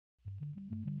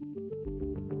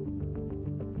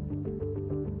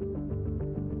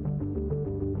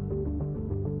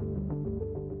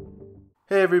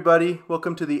Hey everybody,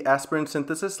 welcome to the Aspirin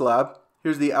Synthesis lab.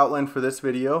 Here's the outline for this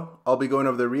video. I'll be going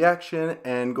over the reaction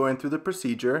and going through the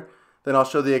procedure. Then I'll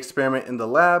show the experiment in the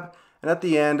lab, and at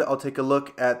the end I'll take a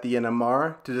look at the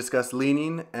NMR to discuss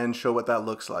leaning and show what that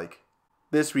looks like.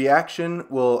 This reaction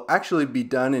will actually be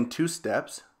done in two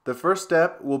steps. The first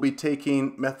step will be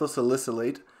taking methyl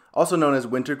salicylate, also known as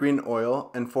wintergreen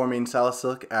oil, and forming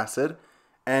salicylic acid.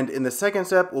 And in the second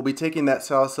step, we'll be taking that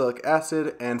salicylic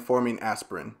acid and forming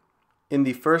aspirin. In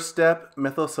the first step,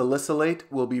 methyl salicylate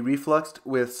will be refluxed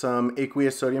with some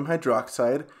aqueous sodium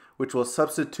hydroxide, which will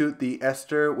substitute the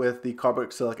ester with the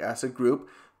carboxylic acid group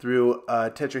through a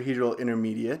tetrahedral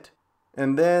intermediate.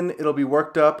 And then it'll be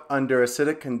worked up under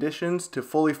acidic conditions to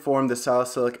fully form the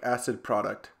salicylic acid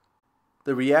product.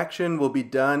 The reaction will be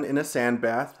done in a sand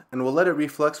bath, and we'll let it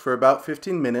reflux for about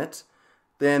 15 minutes.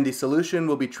 Then the solution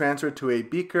will be transferred to a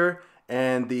beaker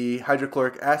and the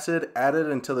hydrochloric acid added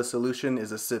until the solution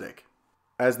is acidic.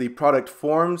 As the product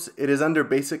forms, it is under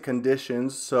basic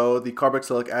conditions, so the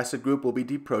carboxylic acid group will be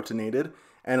deprotonated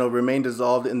and will remain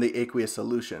dissolved in the aqueous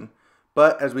solution.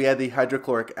 But as we add the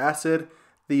hydrochloric acid,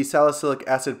 the salicylic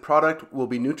acid product will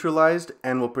be neutralized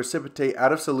and will precipitate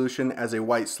out of solution as a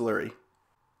white slurry.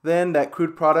 Then that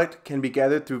crude product can be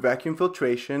gathered through vacuum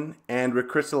filtration and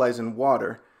recrystallize in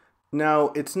water. Now,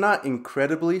 it's not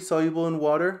incredibly soluble in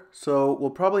water, so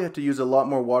we'll probably have to use a lot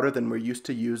more water than we're used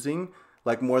to using,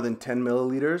 like more than 10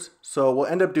 milliliters, so we'll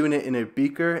end up doing it in a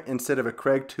beaker instead of a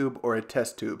Craig tube or a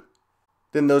test tube.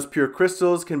 Then those pure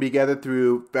crystals can be gathered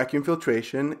through vacuum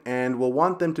filtration, and we'll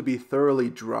want them to be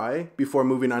thoroughly dry before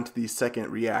moving on to the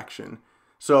second reaction.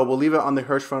 So we'll leave it on the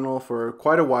Hirschfunnel for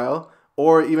quite a while,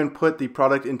 or even put the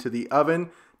product into the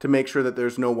oven to make sure that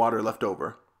there's no water left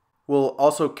over. We'll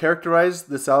also characterize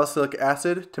the salicylic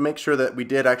acid to make sure that we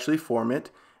did actually form it,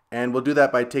 and we'll do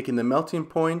that by taking the melting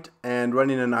point and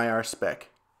running an IR spec.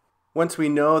 Once we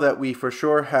know that we for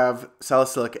sure have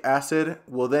salicylic acid,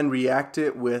 we'll then react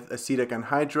it with acetic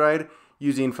anhydride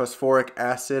using phosphoric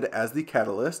acid as the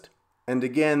catalyst. And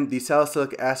again, the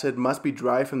salicylic acid must be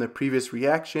dry from the previous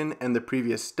reaction and the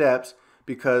previous steps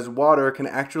because water can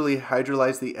actually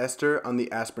hydrolyze the ester on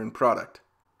the aspirin product.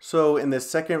 So in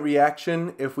this second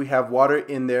reaction, if we have water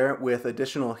in there with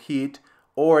additional heat,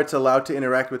 or it's allowed to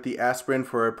interact with the aspirin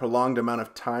for a prolonged amount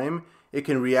of time, it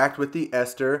can react with the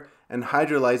ester and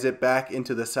hydrolyze it back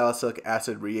into the salicylic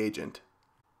acid reagent.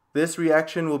 This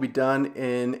reaction will be done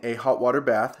in a hot water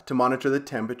bath to monitor the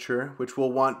temperature, which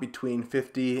we'll want between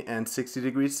 50 and 60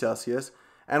 degrees Celsius,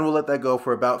 and we'll let that go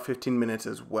for about 15 minutes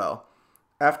as well.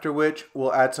 After which,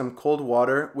 we'll add some cold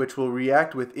water, which will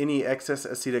react with any excess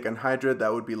acetic anhydride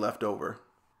that would be left over.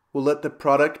 We'll let the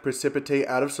product precipitate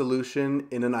out of solution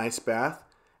in an ice bath,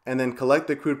 and then collect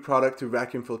the crude product through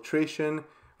vacuum filtration,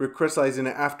 recrystallizing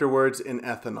it afterwards in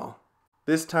ethanol.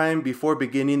 This time, before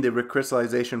beginning the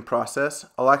recrystallization process,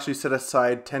 I'll actually set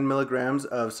aside 10 milligrams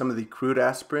of some of the crude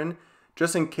aspirin,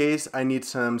 just in case I need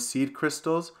some seed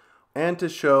crystals, and to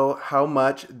show how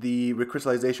much the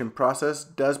recrystallization process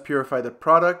does purify the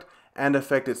product and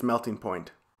affect its melting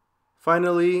point.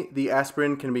 Finally, the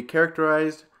aspirin can be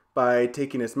characterized by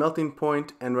taking its melting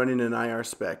point and running an IR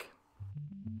spec.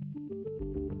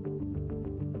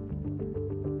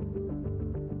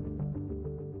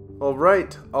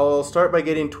 Alright, I'll start by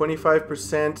getting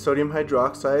 25% sodium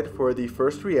hydroxide for the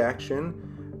first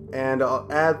reaction, and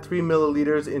I'll add 3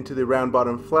 milliliters into the round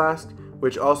bottom flask,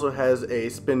 which also has a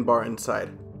spin bar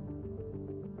inside.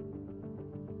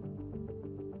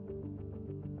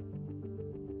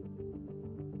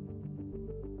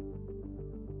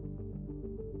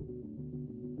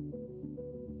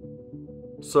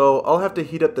 So I'll have to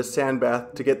heat up the sand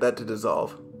bath to get that to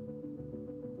dissolve.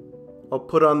 I'll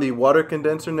put on the water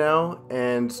condenser now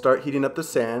and start heating up the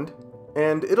sand.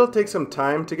 And it'll take some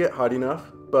time to get hot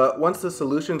enough, but once the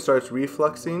solution starts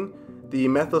refluxing, the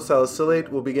methyl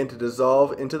salicylate will begin to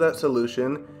dissolve into that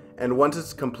solution, and once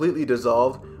it's completely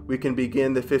dissolved, we can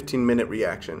begin the 15-minute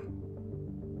reaction.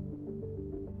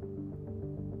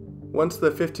 Once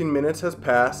the 15 minutes has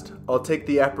passed, I'll take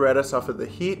the apparatus off of the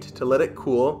heat to let it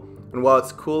cool, and while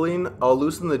it's cooling, I'll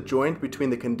loosen the joint between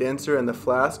the condenser and the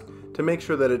flask to make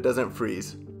sure that it doesn't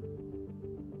freeze.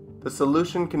 The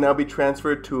solution can now be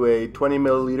transferred to a 20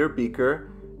 milliliter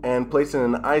beaker and placed in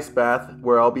an ice bath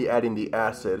where I'll be adding the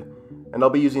acid. And I'll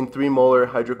be using 3 molar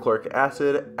hydrochloric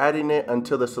acid, adding it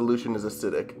until the solution is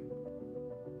acidic.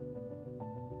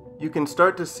 You can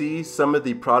start to see some of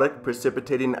the product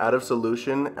precipitating out of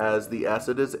solution as the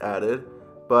acid is added,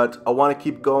 but I'll want to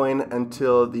keep going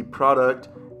until the product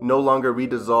no longer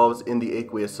redissolves in the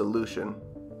aqueous solution.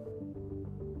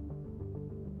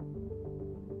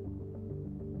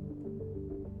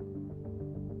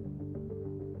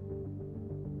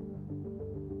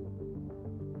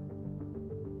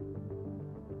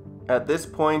 At this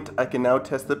point, I can now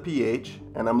test the pH,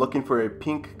 and I'm looking for a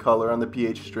pink color on the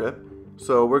pH strip,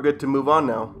 so we're good to move on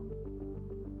now.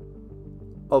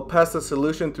 I'll pass the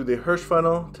solution through the Hirsch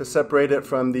funnel to separate it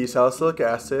from the salicylic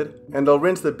acid, and I'll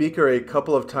rinse the beaker a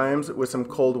couple of times with some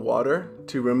cold water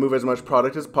to remove as much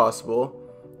product as possible.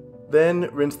 Then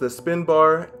rinse the spin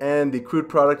bar and the crude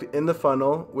product in the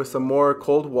funnel with some more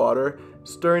cold water,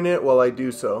 stirring it while I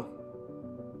do so.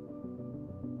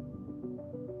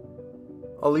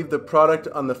 I'll leave the product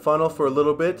on the funnel for a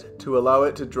little bit to allow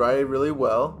it to dry really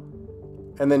well,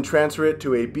 and then transfer it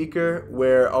to a beaker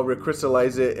where I'll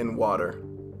recrystallize it in water.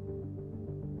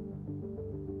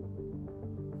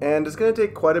 And it's going to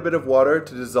take quite a bit of water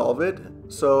to dissolve it,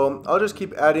 so I'll just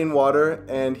keep adding water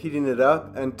and heating it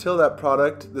up until that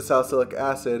product, the salicylic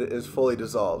acid, is fully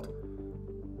dissolved.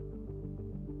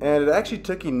 And it actually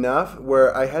took enough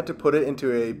where I had to put it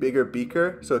into a bigger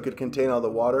beaker so it could contain all the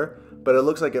water, but it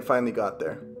looks like it finally got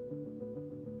there.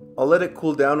 I'll let it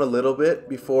cool down a little bit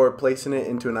before placing it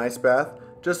into an ice bath,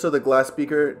 just so the glass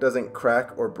beaker doesn't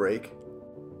crack or break.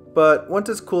 But once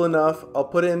it's cool enough, I'll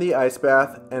put it in the ice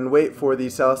bath and wait for the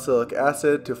salicylic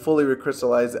acid to fully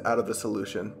recrystallize out of the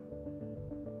solution.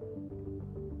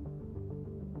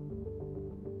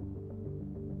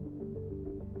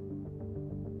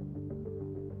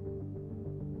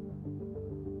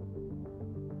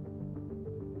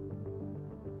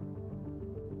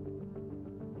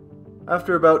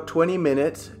 After about 20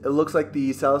 minutes, it looks like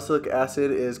the salicylic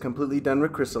acid is completely done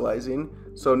recrystallizing,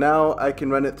 so now I can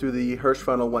run it through the Hirsch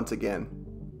funnel once again.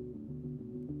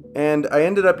 And I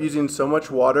ended up using so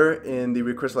much water in the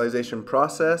recrystallization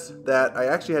process that I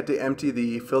actually had to empty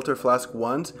the filter flask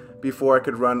once before I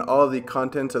could run all of the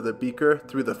contents of the beaker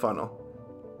through the funnel.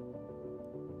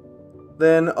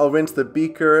 Then I'll rinse the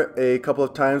beaker a couple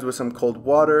of times with some cold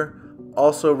water,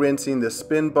 also rinsing the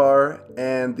spin bar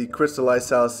and the crystallized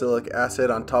salicylic acid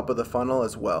on top of the funnel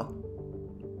as well.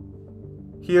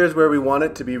 Here's where we want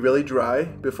it to be really dry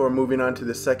before moving on to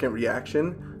the second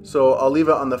reaction, so I'll leave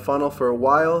it on the funnel for a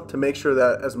while to make sure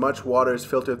that as much water is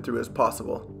filtered through as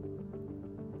possible.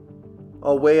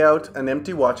 I'll weigh out an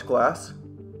empty watch glass,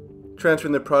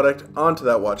 transferring the product onto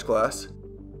that watch glass.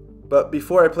 But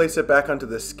before I place it back onto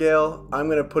the scale, I'm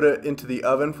going to put it into the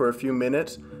oven for a few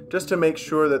minutes just to make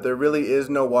sure that there really is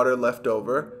no water left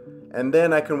over, and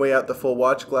then I can weigh out the full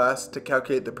watch glass to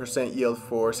calculate the percent yield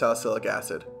for salicylic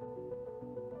acid.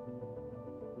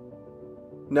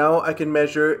 Now I can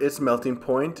measure its melting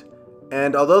point,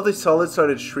 and although the solid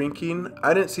started shrinking,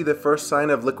 I didn't see the first sign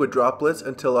of liquid droplets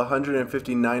until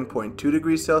 159.2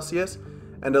 degrees Celsius,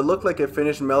 and it looked like it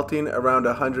finished melting around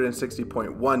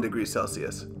 160.1 degrees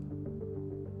Celsius.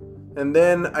 And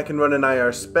then I can run an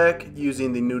IR spec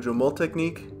using the neutral mole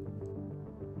technique.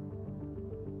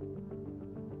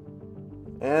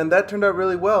 And that turned out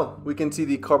really well. We can see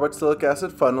the carboxylic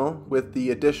acid funnel with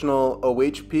the additional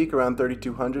OH peak around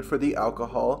 3200 for the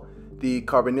alcohol, the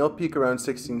carbonyl peak around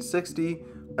 1660,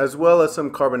 as well as some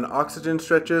carbon oxygen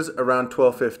stretches around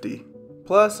 1250.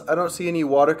 Plus, I don't see any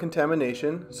water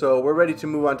contamination, so we're ready to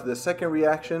move on to the second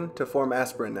reaction to form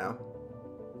aspirin now.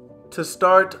 To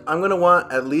start, I'm going to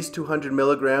want at least 200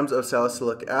 milligrams of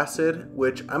salicylic acid,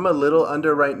 which I'm a little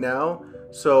under right now,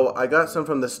 so I got some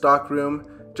from the stock room,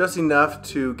 just enough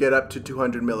to get up to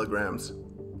 200 milligrams.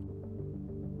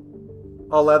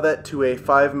 I'll add that to a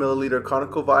 5 milliliter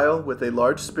conical vial with a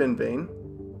large spin vane.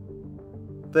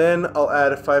 Then I'll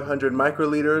add 500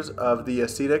 microliters of the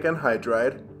acetic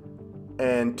anhydride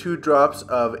and 2 drops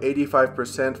of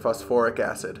 85% phosphoric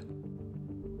acid.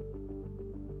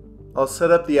 I'll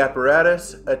set up the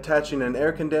apparatus, attaching an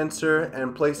air condenser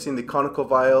and placing the conical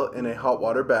vial in a hot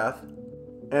water bath.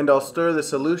 And I'll stir the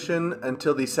solution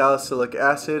until the salicylic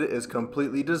acid is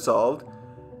completely dissolved.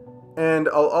 And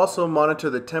I'll also monitor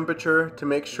the temperature to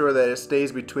make sure that it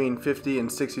stays between 50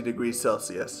 and 60 degrees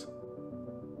Celsius.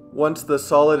 Once the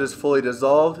solid is fully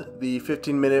dissolved, the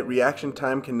 15-minute reaction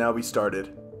time can now be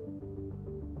started.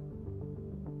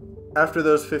 After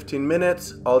those 15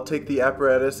 minutes, I'll take the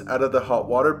apparatus out of the hot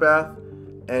water bath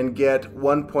and get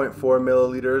 1.4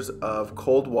 milliliters of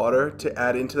cold water to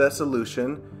add into that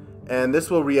solution, and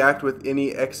this will react with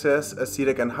any excess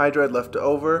acetic anhydride left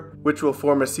over, which will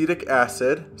form acetic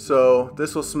acid, so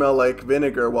this will smell like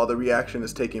vinegar while the reaction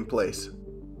is taking place.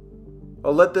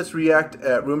 I'll let this react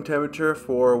at room temperature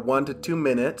for 1 to 2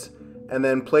 minutes, and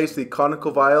then place the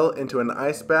conical vial into an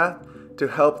ice bath to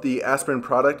help the aspirin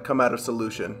product come out of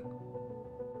solution.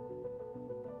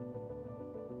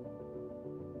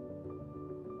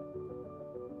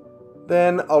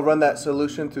 Then I'll run that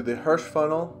solution through the Hirsch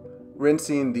funnel,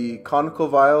 rinsing the conical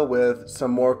vial with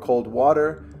some more cold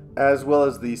water, as well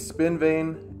as the spin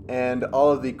vane, and all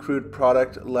of the crude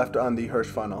product left on the Hirsch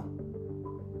funnel.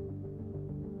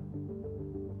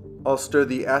 I'll stir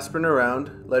the aspirin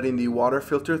around, letting the water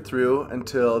filter through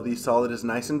until the solid is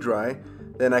nice and dry.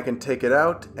 Then I can take it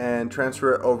out and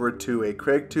transfer it over to a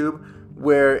Craig tube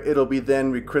where it'll be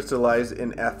then recrystallized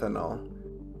in ethanol.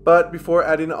 But before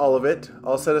adding all of it,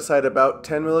 I'll set aside about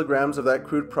 10 milligrams of that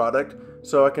crude product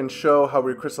so I can show how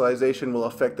recrystallization will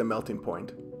affect the melting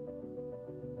point.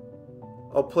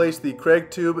 I'll place the Craig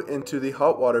tube into the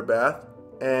hot water bath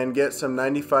and get some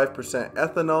 95%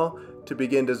 ethanol to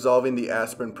begin dissolving the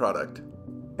aspirin product.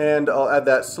 And I'll add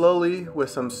that slowly with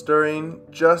some stirring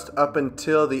just up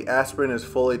until the aspirin is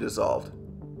fully dissolved.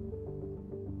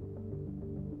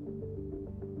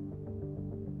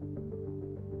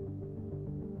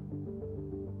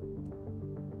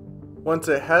 Once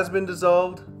it has been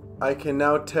dissolved, I can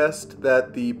now test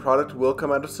that the product will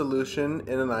come out of solution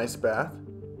in an ice bath.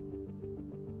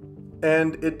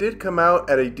 And it did come out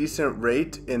at a decent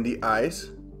rate in the ice,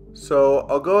 so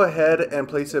I'll go ahead and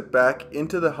place it back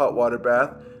into the hot water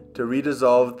bath to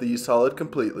redissolve the solid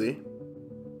completely.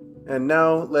 And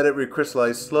now let it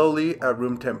recrystallize slowly at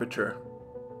room temperature.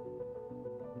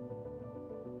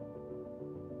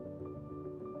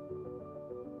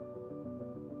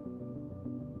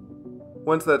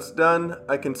 Once that's done,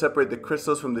 I can separate the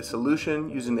crystals from the solution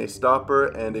using a stopper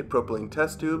and a propylene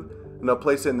test tube, and I'll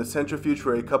place it in the centrifuge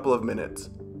for a couple of minutes.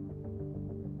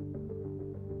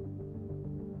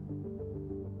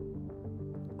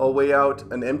 I'll weigh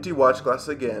out an empty watch glass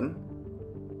again.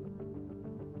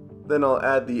 Then I'll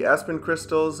add the aspirin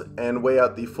crystals and weigh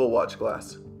out the full watch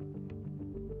glass.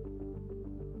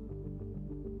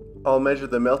 I'll measure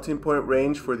the melting point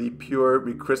range for the pure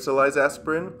recrystallized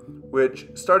aspirin, which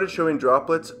started showing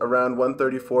droplets around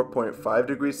 134.5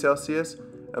 degrees Celsius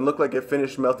and looked like it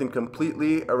finished melting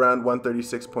completely around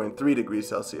 136.3 degrees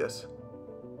Celsius.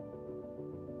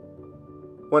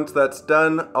 Once that's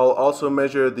done, I'll also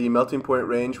measure the melting point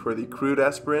range for the crude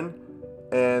aspirin,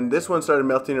 and this one started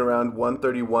melting around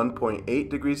 131.8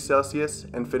 degrees Celsius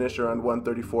and finished around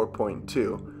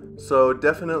 134.2, so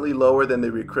definitely lower than the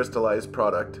recrystallized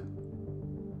product.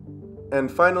 And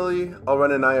finally, I'll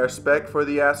run an IR spec for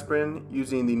the aspirin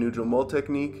using the neutral mole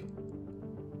technique.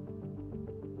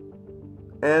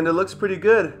 And it looks pretty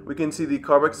good. We can see the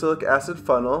carboxylic acid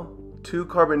funnel, 2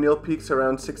 carbonyl peaks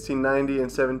around 1690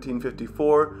 and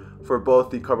 1754 for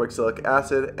both the carboxylic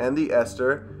acid and the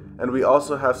ester, and we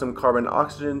also have some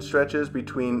carbon-oxygen stretches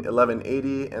between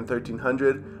 1180 and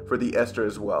 1300 for the ester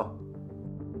as well.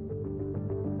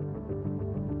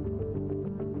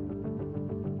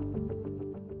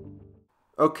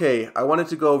 Okay, I wanted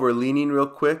to go over leaning real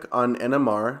quick on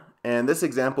NMR, and this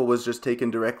example was just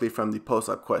taken directly from the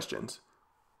post-op questions.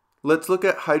 Let's look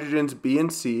at hydrogens B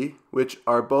and C, which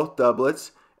are both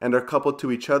doublets and are coupled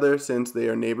to each other since they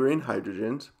are neighboring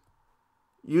hydrogens.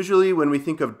 Usually when we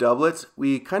think of doublets,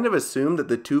 we kind of assume that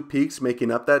the 2 peaks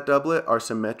making up that doublet are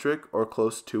symmetric or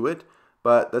close to it,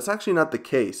 but that's actually not the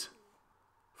case.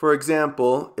 For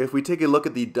example, if we take a look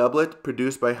at the doublet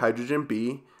produced by hydrogen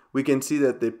B, we can see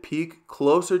that the peak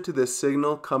closer to the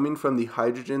signal coming from the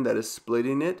hydrogen that is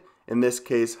splitting it, in this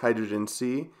case hydrogen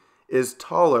C, is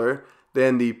taller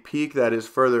than the peak that is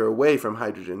further away from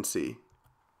hydrogen C.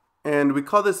 And we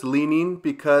call this leaning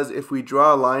because if we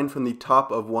draw a line from the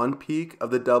top of one peak of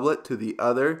the doublet to the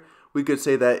other, we could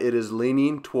say that it is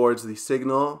leaning towards the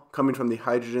signal coming from the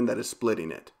hydrogen that is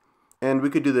splitting it. And we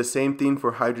could do the same thing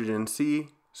for hydrogen C,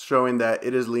 showing that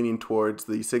it is leaning towards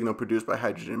the signal produced by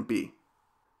hydrogen B.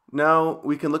 Now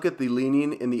we can look at the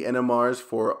leaning in the NMRs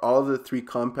for all of the 3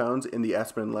 compounds in the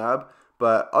aspirin lab,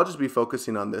 but I'll just be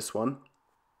focusing on this one.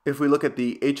 If we look at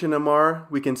the HNMR,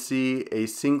 we can see a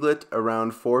singlet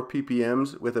around 4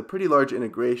 ppms with a pretty large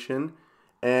integration,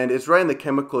 and it's right in the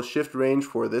chemical shift range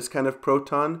for this kind of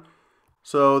proton.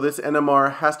 So this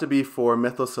NMR has to be for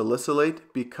methyl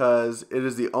salicylate because it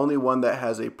is the only one that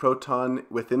has a proton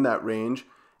within that range,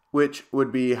 which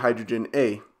would be hydrogen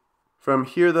A. From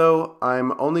here though,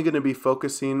 I'm only going to be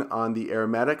focusing on the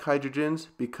aromatic hydrogens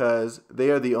because they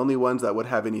are the only ones that would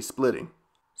have any splitting.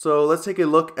 So let's take a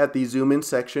look at the zoom in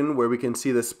section where we can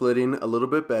see the splitting a little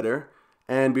bit better.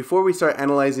 And before we start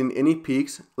analyzing any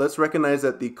peaks, let's recognize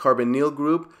that the carbonyl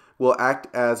group will act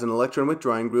as an electron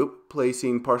withdrawing group,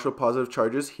 placing partial positive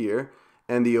charges here,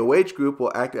 and the OH group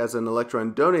will act as an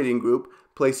electron donating group,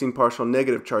 placing partial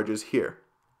negative charges here.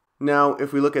 Now,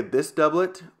 if we look at this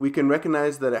doublet, we can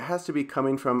recognize that it has to be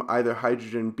coming from either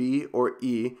hydrogen B or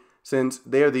E, since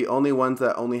they are the only ones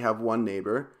that only have one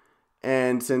neighbor.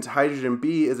 And since hydrogen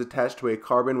B is attached to a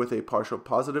carbon with a partial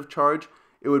positive charge,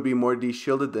 it would be more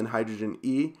de-shielded than hydrogen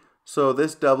E, So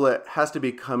this doublet has to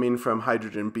be coming from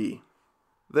hydrogen B.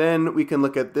 Then we can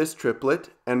look at this triplet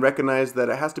and recognize that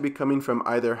it has to be coming from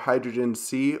either hydrogen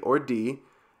C or D.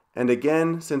 And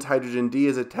again, since hydrogen D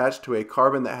is attached to a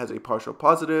carbon that has a partial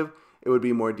positive, it would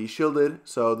be more D-shielded,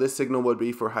 so this signal would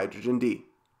be for hydrogen D.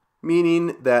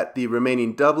 Meaning that the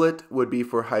remaining doublet would be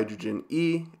for hydrogen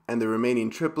E, and the remaining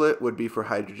triplet would be for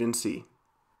hydrogen C.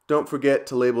 Don't forget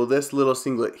to label this little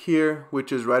singlet here,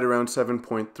 which is right around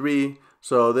 7.3,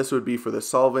 so this would be for the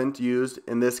solvent used,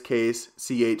 in this case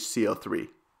CHCl3.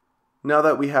 Now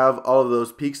that we have all of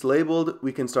those peaks labeled,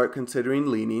 we can start considering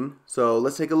leaning. So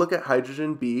let's take a look at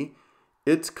hydrogen B.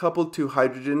 It's coupled to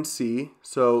hydrogen C,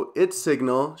 so its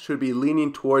signal should be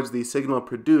leaning towards the signal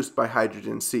produced by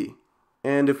hydrogen C.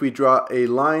 And if we draw a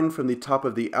line from the top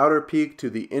of the outer peak to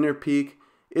the inner peak,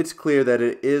 it's clear that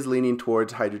it is leaning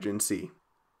towards hydrogen C.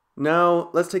 Now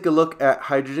let's take a look at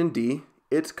hydrogen D.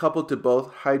 It's coupled to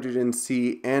both hydrogen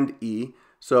C and E,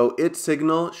 so its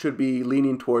signal should be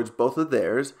leaning towards both of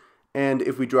theirs. And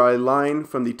if we draw a line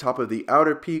from the top of the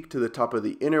outer peak to the top of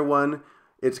the inner one,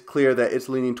 it's clear that it's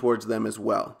leaning towards them as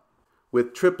well.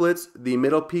 With triplets, the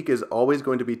middle peak is always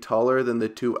going to be taller than the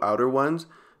two outer ones,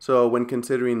 so when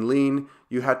considering lean,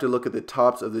 you have to look at the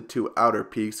tops of the two outer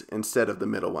peaks instead of the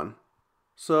middle one.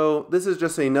 So this is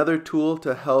just another tool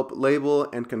to help label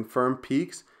and confirm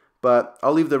peaks, but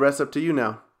I'll leave the rest up to you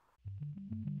now.